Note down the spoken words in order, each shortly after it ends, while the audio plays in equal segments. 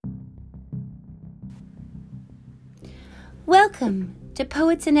Welcome to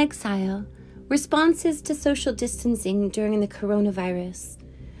Poets in Exile, Responses to Social Distancing During the Coronavirus.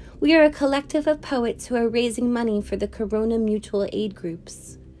 We are a collective of poets who are raising money for the Corona Mutual Aid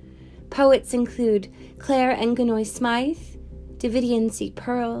Groups. Poets include Claire Enganoy Smythe, Davidian C.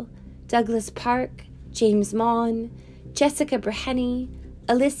 Pearl, Douglas Park, James Maughan, Jessica Breheny,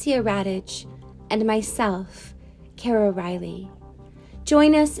 Alicia Radich, and myself, Kara Riley.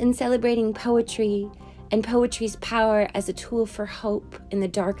 Join us in celebrating poetry and poetry's power as a tool for hope in the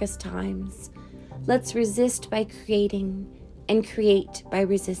darkest times. Let's resist by creating and create by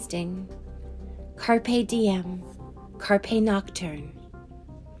resisting. Carpe diem, carpe nocturne.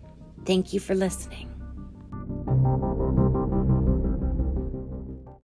 Thank you for listening.